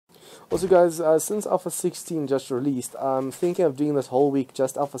Also guys, since Alpha 16 just released, I'm thinking of doing this whole week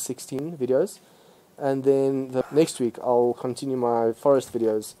just Alpha 16 videos, and then the next week I'll continue my forest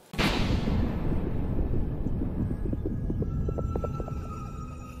videos.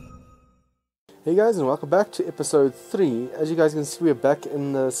 Hey guys, and welcome back to episode 3. As you guys can see, we're back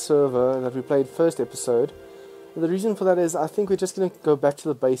in the server that we played first episode. And the reason for that is I think we're just going to go back to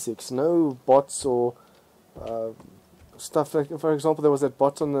the basics. No bots or stuff like, for example, there was that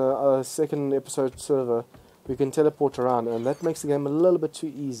bot on the second episode server. We can teleport around, and that makes the game a little bit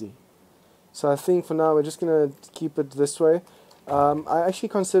too easy. So I think for now we're just going to keep it this way. I actually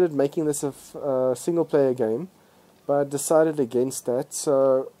considered making this a single player game, but I decided against that.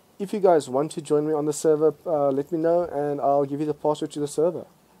 So if you guys want to join me on the server, let me know and I'll give you the password to the server.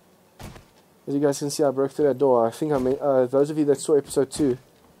 As you guys can see, I broke through that door. I think those of you that saw episode 2,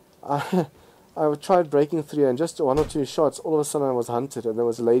 I tried breaking through, and just one or two shots, all of a sudden I was hunted and there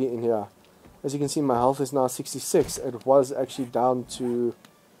was a lady in here. As you can see, my health is now 66. It was actually down to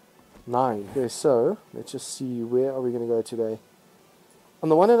 9. Okay, so let's just see, where are we going to go today? On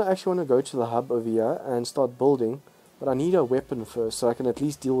the one hand, I actually want to go to the hub over here and start building. But I need a weapon first, so I can at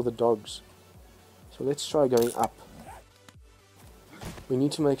least deal with the dogs. So let's try going up. We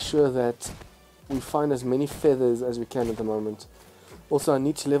need to make sure that we find as many feathers as we can at the moment. Also, I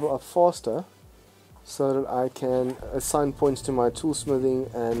need to level up faster, so that I can assign points to my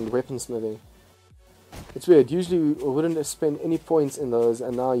toolsmithing and weaponsmithing. It's weird, usually we wouldn't spend any points in those,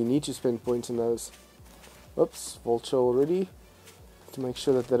 and now you need to spend points in those. Oops, vulture already. To make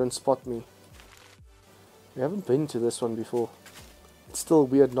sure that they don't spot me. We haven't been to this one before. It's still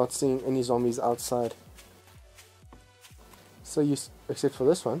weird not seeing any zombies outside. So except for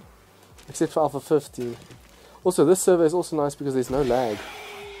this one. Except for Alpha 15. Also, this server is also nice because there's no lag.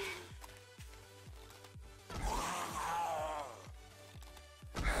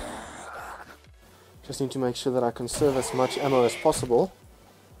 Just need to make sure that I conserve as much ammo as possible.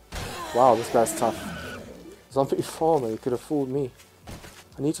 Wow, this guy's tough. Zombie farmer, you could have fooled me.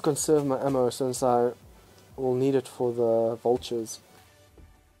 I need to conserve my ammo since I will need it for the vultures.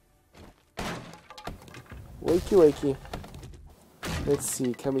 Wakey wakey. Let's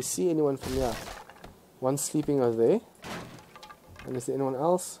see, can we see anyone from here? One sleeping over there. And is there anyone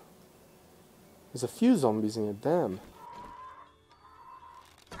else? There's a few zombies in here, damn.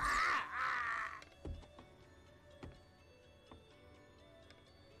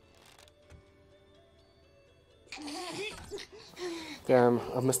 Damn,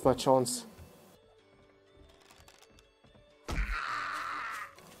 I missed my chance. I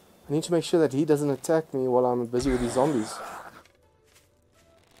need to make sure that he doesn't attack me while I'm busy with these zombies.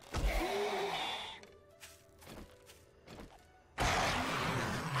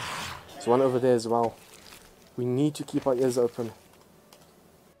 There's one over there as well. We need to keep our ears open.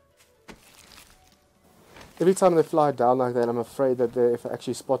 Every time they fly down like that, I'm afraid that they've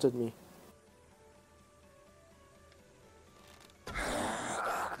actually spotted me.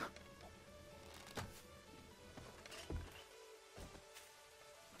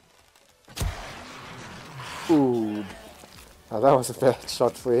 Ooh, now that was a bad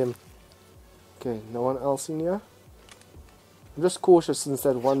shot for him. Okay, no one else in here? I'm just cautious since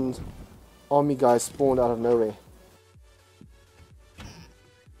that one army guy spawned out of nowhere.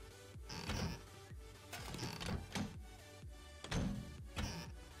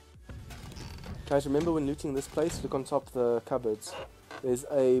 Guys, remember when looting this place, look on top of the cupboards. There's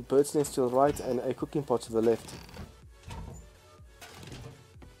a bird's nest to the right and a cooking pot to the left.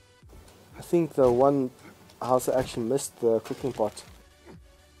 I think the one house I actually missed the cooking pot.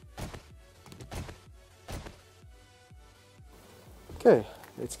 Okay,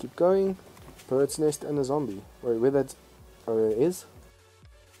 let's keep going. Bird's nest and a zombie. Wait, where that... oh, there it is.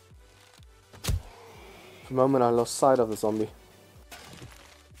 For a moment I lost sight of the zombie.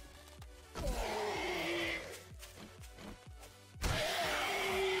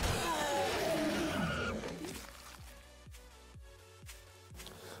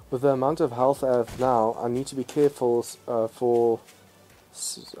 With the amount of health I have now, I need to be careful for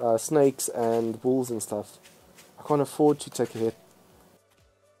snakes and wolves and stuff. I can't afford to take a hit.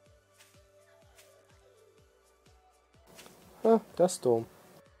 Huh, dust storm.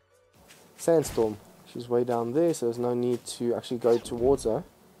 Sandstorm. She's way down there, so there's no need to actually go towards her.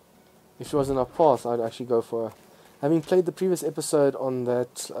 If she was in our path, I'd actually go for her. Having played the previous episode on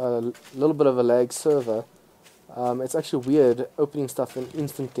that little bit of a lag server, it's actually weird opening stuff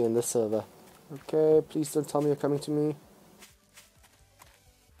instantly in this server. Okay, please don't tell me you're coming to me.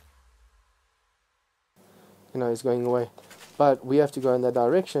 You know, he's going away. But we have to go in that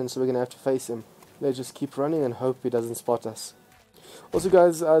direction, so we're going to have to face him. Let's just keep running and hope he doesn't spot us. Also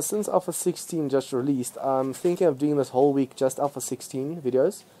guys, since Alpha 16 just released, I'm thinking of doing this whole week just Alpha 16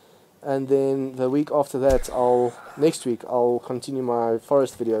 videos. And then the week after that, next week, I'll continue my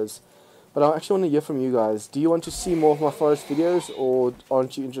forest videos. But I actually want to hear from you guys. Do you want to see more of my forest videos, or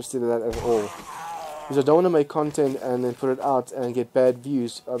aren't you interested in that at all? Because I don't want to make content and then put it out and get bad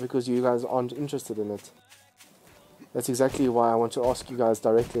views because you guys aren't interested in it. That's exactly why I want to ask you guys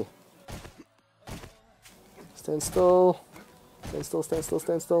directly. Stand still. Stand still, stand still,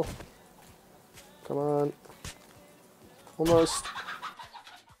 stand still. Come on. Almost.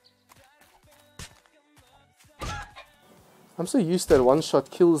 I'm so used that one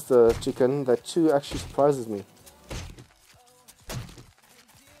shot kills the chicken that two actually surprises me.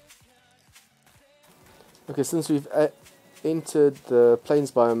 Okay, since we've entered the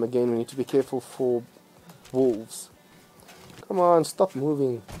plains biome again, we need to be careful for wolves. Come on, stop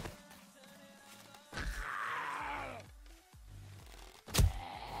moving.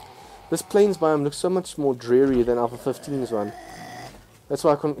 This plains biome looks so much more dreary than Alpha 15's one. That's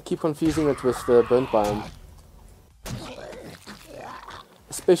why I keep confusing it with the burnt biome.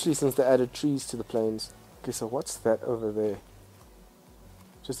 Especially since they added trees to the plains. Okay, so what's that over there?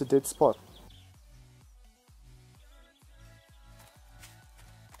 Just a dead spot.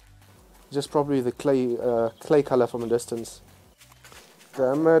 Just probably the clay color from a distance.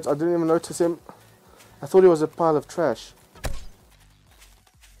 Damn it, I didn't even notice him. I thought he was a pile of trash.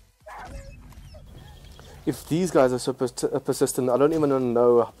 If these guys are so persistent, I don't even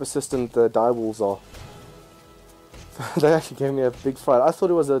know how persistent the direwolves are. They actually gave me a big fright. I thought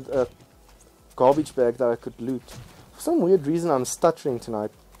it was a garbage bag that I could loot. For some weird reason I'm stuttering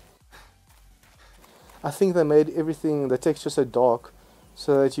tonight. I think they made everything, the texture so dark,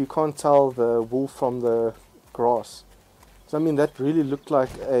 so that you can't tell the wolf from the grass. So I mean, that really looked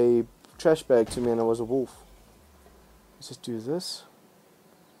like a trash bag to me and it was a wolf. Let's just do this.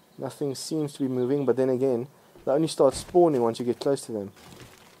 Nothing seems to be moving, but then again, they only start spawning once you get close to them.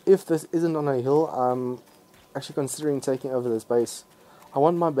 If this isn't on a hill, I'm actually considering taking over this base. I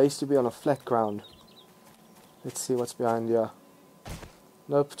want my base to be on a flat ground. Let's see what's behind here.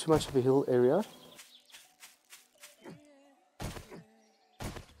 Nope, too much of a hill area.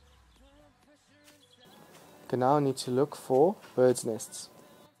 Okay, now I need to look for birds' nests.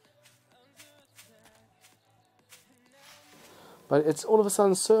 But it's all of a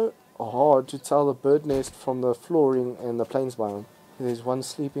sudden so hard to tell the bird nest from the flooring and the plains biome. There's one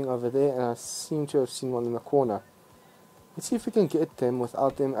sleeping over there, and I seem to have seen one in the corner. Let's see if we can get them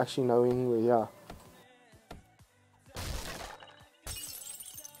without them actually knowing where we are.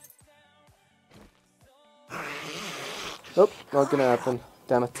 Nope, not gonna happen.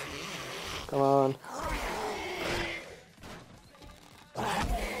 Damn it. Come on.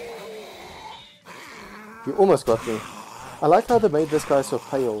 You almost got me. I like how they made this guy so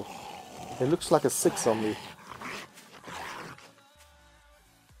pale. It looks like a sick zombie.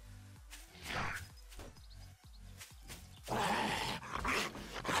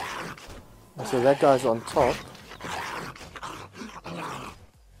 So that guy's on top.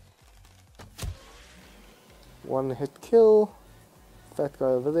 One hit kill. That guy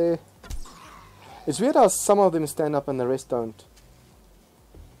over there. It's weird how some of them stand up and the rest don't.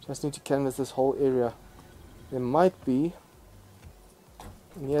 Just need to canvas this whole area. There might be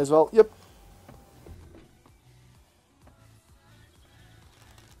in here as well. Yep.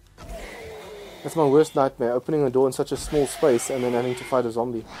 That's my worst nightmare, opening a door in such a small space and then having to fight a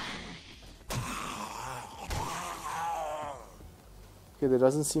zombie. Okay, there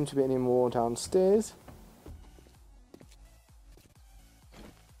doesn't seem to be any more downstairs.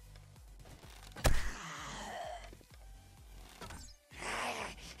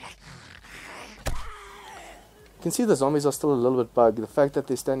 You can see the zombies are still a little bit bugged, the fact that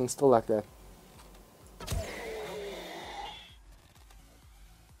they're standing still like that.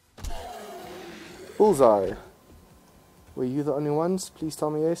 Bullseye. Were you the only ones? Please tell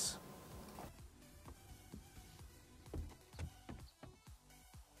me yes.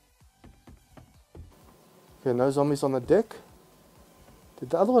 Okay, no zombies on the deck. Did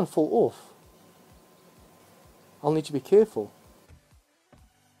the other one fall off? I'll need to be careful.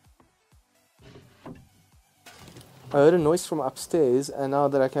 I heard a noise from upstairs, and now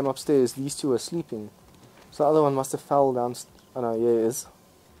that I came upstairs, these two are sleeping. So the other one must have fell down. Oh no, yeah, he is.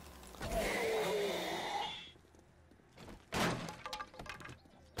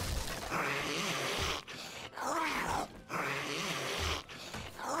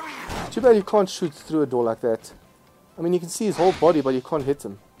 Too bad you can't shoot through a door like that. I mean, you can see his whole body, but you can't hit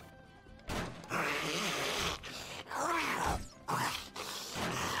him.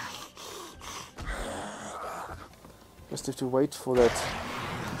 just have to wait for that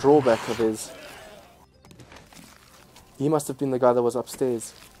drawback of his. He must have been the guy that was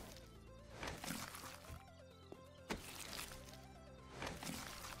upstairs.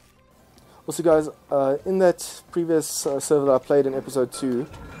 Also guys, in that previous server that I played in episode 2,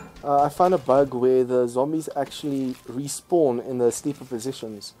 I found a bug where the zombies actually respawn in the sleeper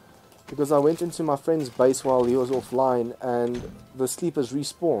positions. Because I went into my friend's base while he was offline and the sleepers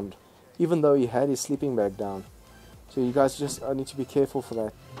respawned, even though he had his sleeping bag down. So you guys just need to be careful for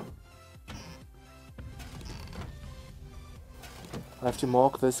that. I have to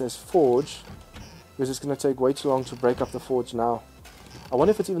mark this as forge, because it's going to take way too long to break up the forge now. I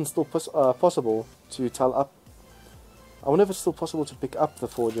wonder if it's even still possible to tell up. I wonder if it's still possible to pick up the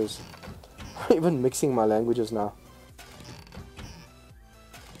forges. I'm even mixing my languages now.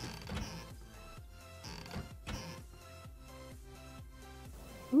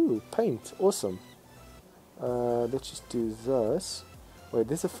 Ooh, paint, awesome. Let's just do this. Wait,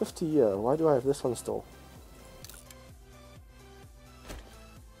 there's a 50 here. Why do I have this one still?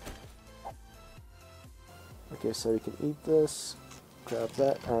 Okay, so you can eat this, grab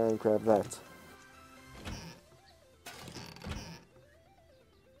that, and grab that.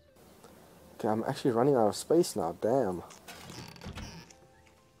 Okay, I'm actually running out of space now, damn.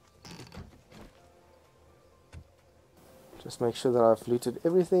 Just make sure that I've looted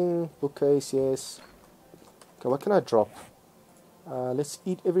everything. Bookcase, yes. Okay, what can I drop? Let's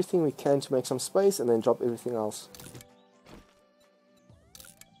eat everything we can to make some space and then drop everything else.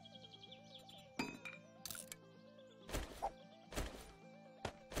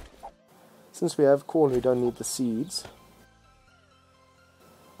 Since we have corn, we don't need the seeds.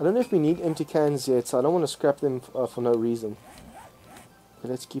 I don't know if we need empty cans yet, so I don't want to scrap them for no reason.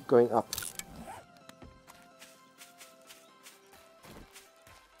 But let's keep going up.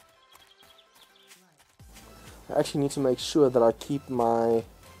 I actually need to make sure that I keep my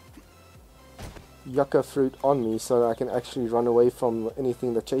yucca fruit on me so that I can actually run away from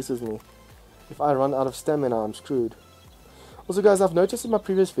anything that chases me. If I run out of stamina, I'm screwed. Also guys, I've noticed in my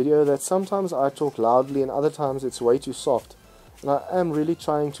previous video that sometimes I talk loudly and other times it's way too soft. And I am really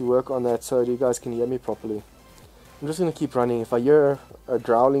trying to work on that so you guys can hear me properly. I'm just going to keep running. If I hear a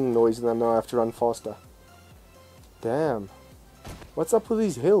growling noise, then I know I have to run faster. Damn. What's up with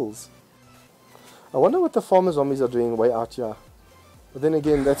these hills? I wonder what the farmer zombies are doing way out here. But then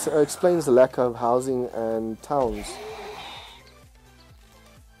again, that explains the lack of housing and towns.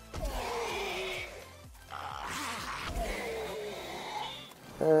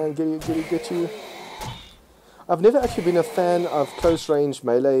 And get you. I've never actually been a fan of close range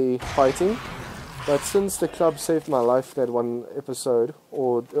melee fighting, but since the club saved my life that one episode,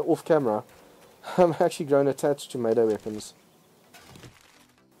 or off camera, I'm actually grown attached to melee weapons.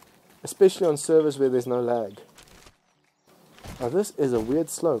 Especially on servers where there's no lag. Now this is a weird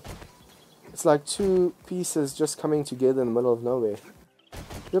slope. It's like two pieces just coming together in the middle of nowhere.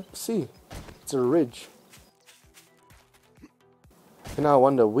 Yep, see, it's a ridge. And now I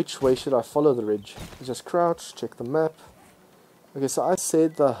wonder which way should I follow the ridge. Just crouch, check the map. Okay, so I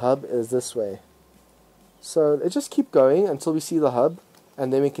said the hub is this way. So let's just keep going until we see the hub,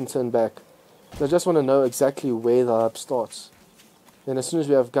 and then we can turn back. So I just want to know exactly where the hub starts. Then as soon as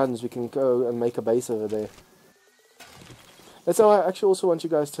we have guns, we can go and make a base over there. That's how I actually also want you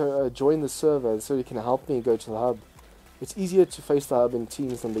guys to join the server so you can help me go to the hub. It's easier to face the hub in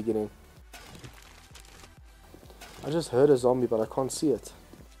teams than beginning. I just heard a zombie, but I can't see it.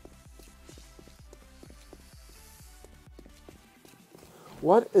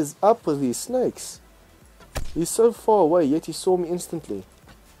 What is up with these snakes? He's so far away, yet he saw me instantly.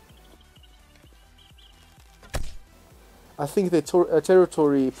 I think their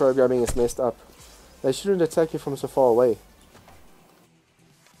territory programming is messed up. They shouldn't attack you from so far away.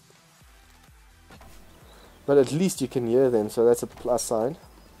 But at least you can hear them, so that's a plus sign.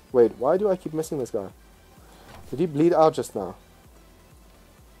 Wait, why do I keep missing this guy? Did he bleed out just now?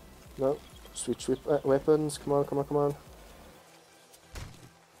 No. Switch weapons. Come on, come on, come on.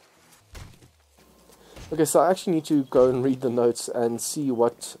 Okay, so I actually need to go and read the notes and see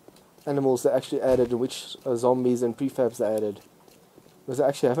what animals they actually added and which zombies and prefabs they added. Because I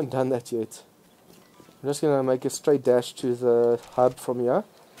actually haven't done that yet. I'm just going to make a straight dash to the hub from here.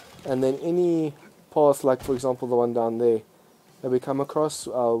 And then any path, like for example the one down there, that we come across,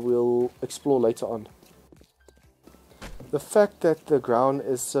 we'll explore later on. The fact that the ground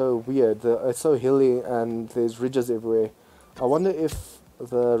is so weird, it's so hilly and there's ridges everywhere, I wonder if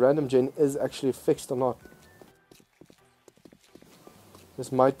the random gen is actually fixed or not. This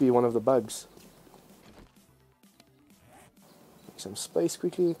might be one of the bugs. Make some space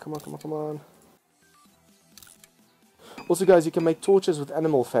quickly, come on, come on, come on. Also guys, you can make torches with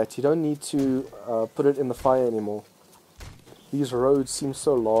animal fat. You don't need to put it in the fire anymore. These roads seem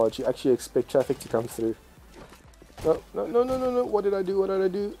so large, you actually expect traffic to come through. No, no, no, no, no, no, what did I do, what did I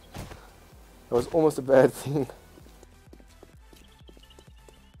do? That was almost a bad thing.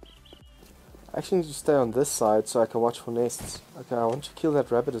 I actually need to stay on this side so I can watch for nests. Okay, I want to kill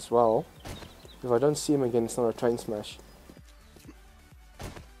that rabbit as well. If I don't see him again, it's not a train smash.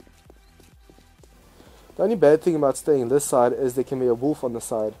 The only bad thing about staying on this side is there can be a wolf on the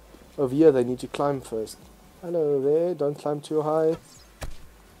side. Over here they need to climb first. Hello there, don't climb too high.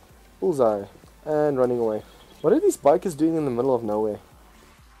 Bullseye. And running away. What are these bikers doing in the middle of nowhere?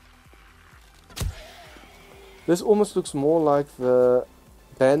 This almost looks more like the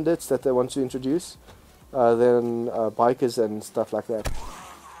bandits that they want to introduce than bikers and stuff like that.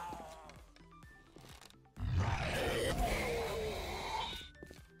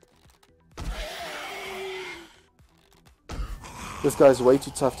 This guy's way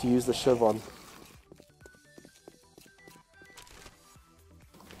too tough to use the shiv on.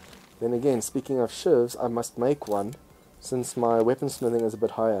 Then again, speaking of shivs, I must make one since my weaponsmithing is a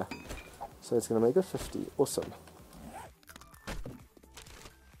bit higher. So it's going to make a 50. Awesome.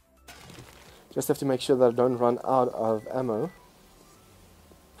 Just have to make sure that I don't run out of ammo.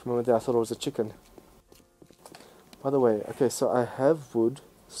 For a moment there I thought it was a chicken. By the way, okay, so I have wood,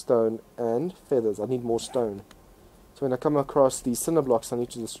 stone and feathers. I need more stone. So when I come across these cinder blocks I need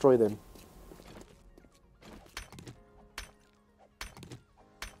to destroy them.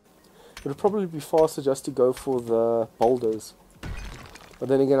 It would probably be faster just to go for the boulders. But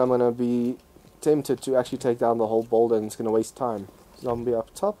then again I'm going to be tempted to actually take down the whole boulder and it's going to waste time. Zombie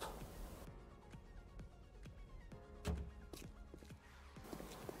up top.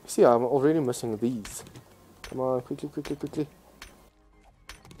 See, I'm already missing these. Come on, quickly, quickly, quickly.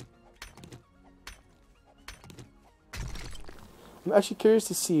 I'm actually curious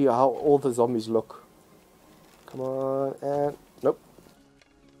to see how all the zombies look. Come on, and nope.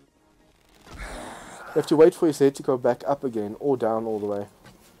 You have to wait for his head to go back up again, or down all the way.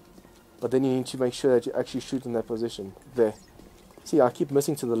 But then you need to make sure that you actually shoot in that position. There. See, I keep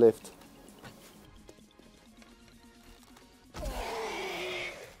missing to the left.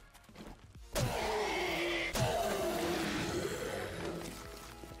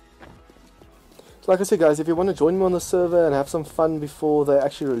 So like I said guys, if you want to join me on the server and have some fun before they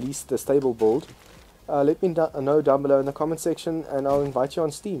actually release the stable build, let me know down below in the comment section and I'll invite you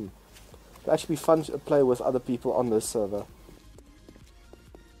on Steam. It'll actually be fun to play with other people on this server.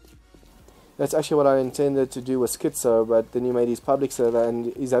 That's actually what I intended to do with Schizo, but then he made his public server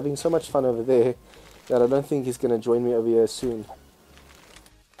and he's having so much fun over there that I don't think he's going to join me over here soon.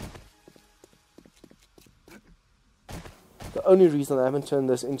 The only reason I haven't turned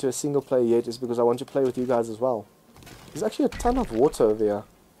this into a single player yet is because I want to play with you guys as well. There's actually a ton of water over here.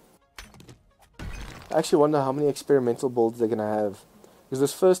 I actually wonder how many experimental builds they're going to have. Because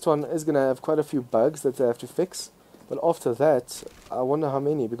this first one is going to have quite a few bugs that they have to fix. But after that, I wonder how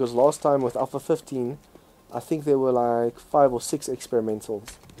many. Because last time with Alpha 15, I think there were like 5 or 6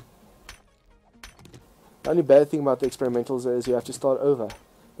 experimentals. The only bad thing about the experimentals is you have to start over.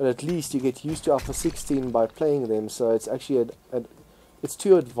 But at least you get used to Alpha 16 by playing them, so it's actually it's to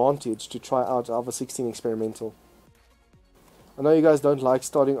your advantage to try out Alpha 16 experimental. I know you guys don't like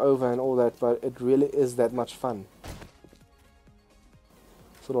starting over and all that, but it really is that much fun.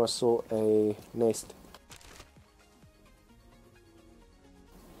 So I saw a nest.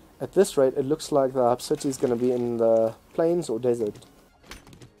 At this rate, it looks like the hub city is going to be in the plains or desert.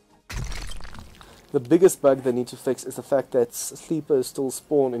 The biggest bug they need to fix is the fact that sleepers still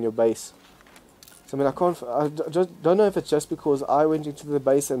spawn in your base. So I just don't know if it's just because I went into the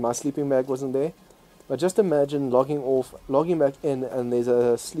base and my sleeping bag wasn't there. But just imagine logging back in and there's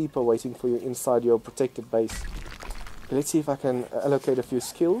a sleeper waiting for you inside your protected base. Okay, let's see if I can allocate a few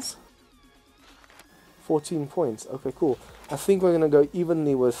skills. 14 points. Okay, cool. I think we're going to go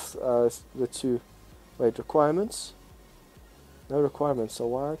evenly with the two. Wait, requirements? No requirements, so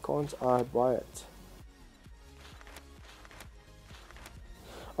why can't I buy it?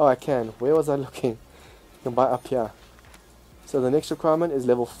 Oh, I can. Where was I looking? You can buy up here. So the next requirement is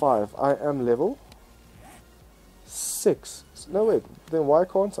level 5. I am level 6. No, wait. Then why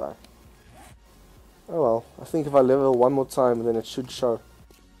can't I? Oh well. I think if I level one more time, then it should show.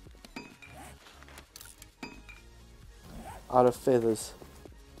 Out of feathers.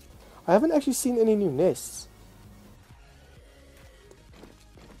 I haven't actually seen any new nests.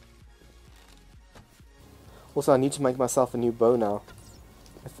 Also, I need to make myself a new bow now.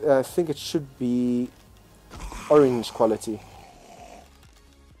 I think it should be orange quality.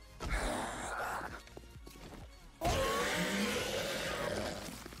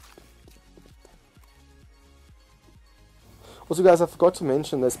 Also guys, I forgot to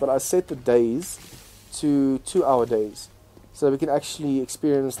mention this, but I set the days to 2-hour days, so we can actually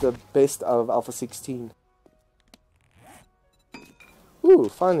experience the best out of Alpha 16. Ooh,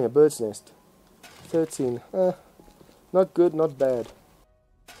 finally a bird's nest. 13. Not good, not bad.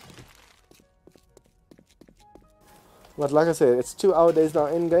 But like I said, it's 2-hour days now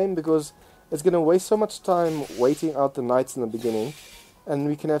in-game because it's going to waste so much time waiting out the nights in the beginning, and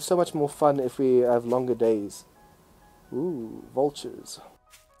we can have so much more fun if we have longer days. Ooh, vultures.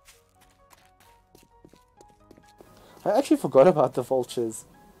 I actually forgot about the vultures.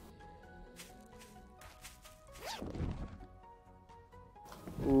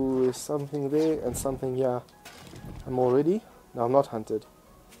 Ooh, there's something there and something here. I'm all ready. No, I'm not hunted.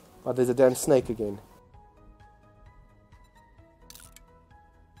 But there's a damn snake again.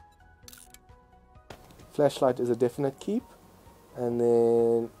 Flashlight is a definite keep. And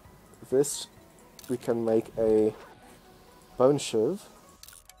then this, we can make a bone shiv.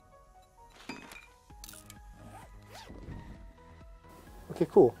 Okay,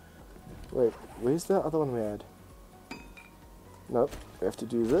 cool. Wait, where's the other one we had? Nope, we have to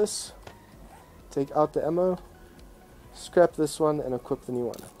do this. Take out the ammo, scrap this one, and equip the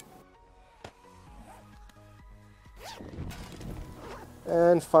new one.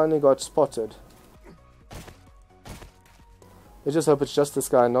 And finally got spotted. I just hope it's just this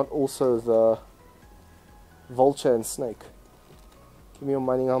guy, not also the vulture and snake. Give me your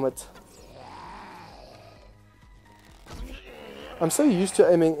mining helmet. I'm so used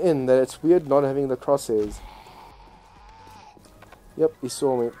to aiming in that it's weird not having the crosshairs. Yep, he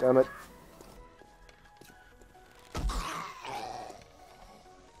saw me, damn it.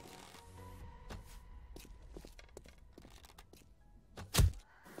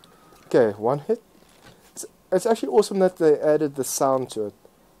 Okay, one hit. It's actually awesome that they added the sound to it.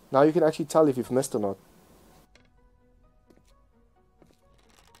 Now you can actually tell if you've missed or not.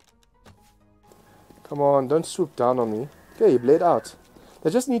 Come on, don't swoop down on me. Okay, you bled out. They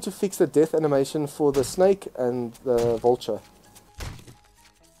just need to fix the death animation for the snake and the vulture.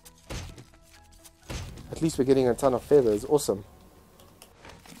 At least we're getting a ton of feathers. Awesome.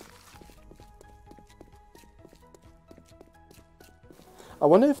 I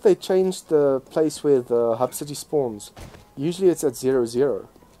wonder if they changed the place where the hub city spawns. Usually it's at 0-0,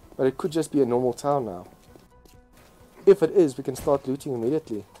 but it could just be a normal town now. If it is, we can start looting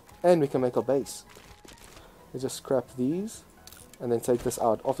immediately, and we can make our base. Let's just scrap these, and then take this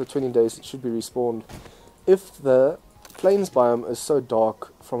out. After 20 days it should be respawned. If the plains biome is so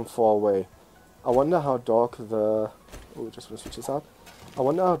dark from far away, I wonder how dark the... Oh, just want to switch this out. I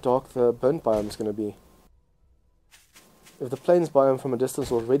wonder how dark the burnt biome is going to be. If the plains biome from a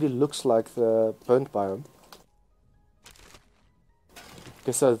distance already looks like the burnt biome.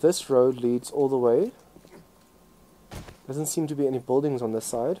 Okay, so this road leads all the way. Doesn't seem to be any buildings on this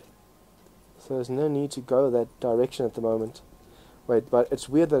side. So there's no need to go that direction at the moment. Wait, but it's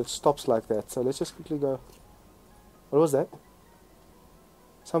weird that it stops like that. So let's just quickly go. What was that?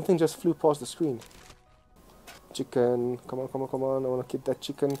 Something just flew past the screen. Chicken. Come on, come on, come on. I want to get that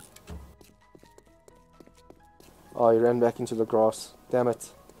chicken. Oh, he ran back into the grass. Damn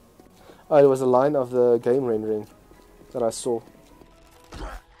it. Oh, it was a line of the game rendering that I saw.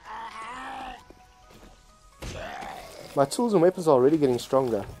 My tools and weapons are already getting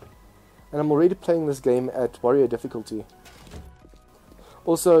stronger. And I'm already playing this game at warrior difficulty.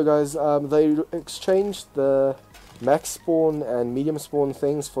 Also, guys, they exchanged the max spawn and medium spawn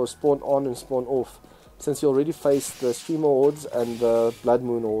things for spawn on and spawn off, since you already faced the streamer hordes and the blood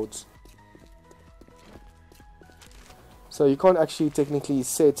moon hordes. So you can't actually technically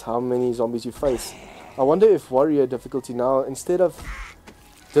set how many zombies you face. I wonder if warrior difficulty now, instead of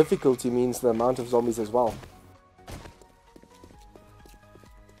difficulty, means the amount of zombies as well.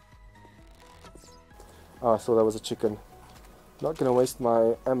 Oh, I thought that was a chicken. Not gonna waste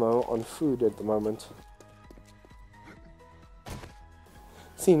my ammo on food at the moment.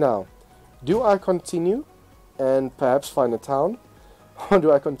 See now, do I continue and perhaps find a town? Or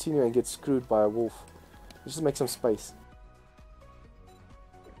do I continue and get screwed by a wolf? Let's just make some space.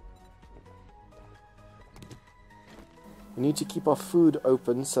 We need to keep our food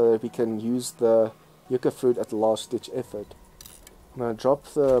open so that we can use the yucca fruit at the last ditch effort. I'm going to drop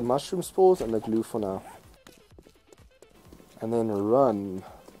the mushroom spores and the glue for now. And then run.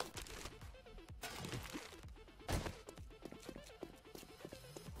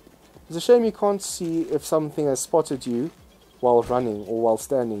 It's a shame you can't see if something has spotted you while running or while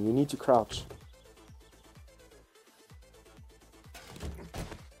standing. You need to crouch.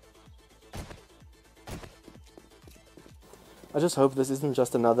 I just hope this isn't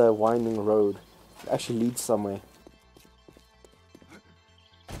just another winding road. It actually leads somewhere.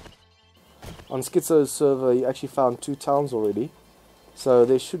 On Schizo's server, he actually found 2 towns already. So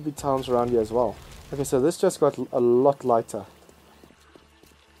there should be towns around here as well. Okay, so this just got a lot lighter.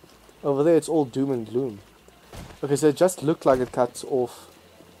 Over there, it's all doom and gloom. Okay, so it just looked like it cuts off.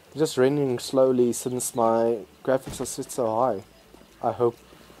 Just rendering slowly since my graphics are set so high. I hope.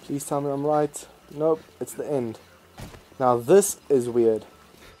 Please tell me I'm right. Nope, it's the end. Now this is weird.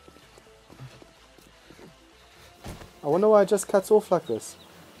 I wonder why it just cuts off like this.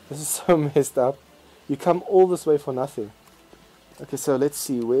 This is so messed up. You come all this way for nothing. Okay, so let's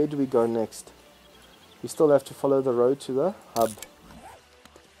see. Where do we go next? We still have to follow the road to the hub.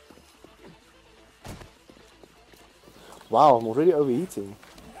 Wow, I'm already overheating.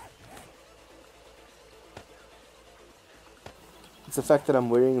 It's the fact that I'm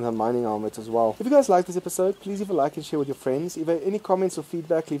wearing the mining helmet as well. If you guys like this episode, please leave a like and share with your friends. If you have any comments or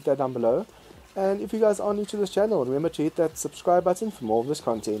feedback, leave that down below. And if you guys are new to this channel, remember to hit that subscribe button for more of this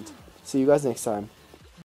content. See you guys next time.